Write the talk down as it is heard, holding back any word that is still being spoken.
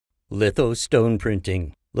Litho stone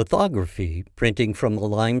printing. Lithography, printing from a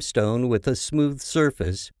limestone with a smooth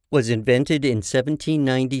surface, was invented in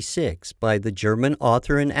 1796 by the German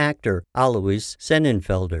author and actor Alois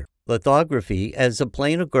Sennenfelder. Lithography is a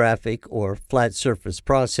planographic or flat surface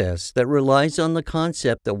process that relies on the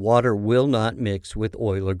concept that water will not mix with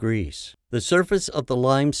oil or grease. The surface of the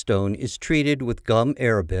limestone is treated with gum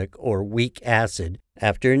arabic or weak acid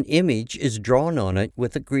after an image is drawn on it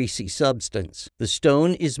with a greasy substance. The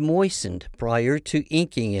stone is moistened prior to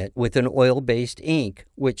inking it with an oil-based ink,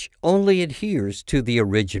 which only adheres to the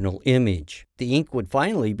original image. The ink would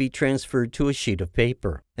finally be transferred to a sheet of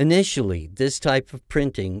paper. Initially, this type of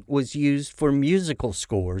printing was used for musical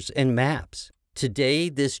scores and maps. Today,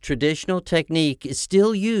 this traditional technique is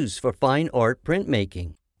still used for fine art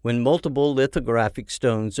printmaking. When multiple lithographic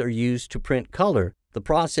stones are used to print color, the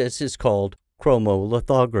process is called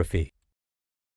chromolithography.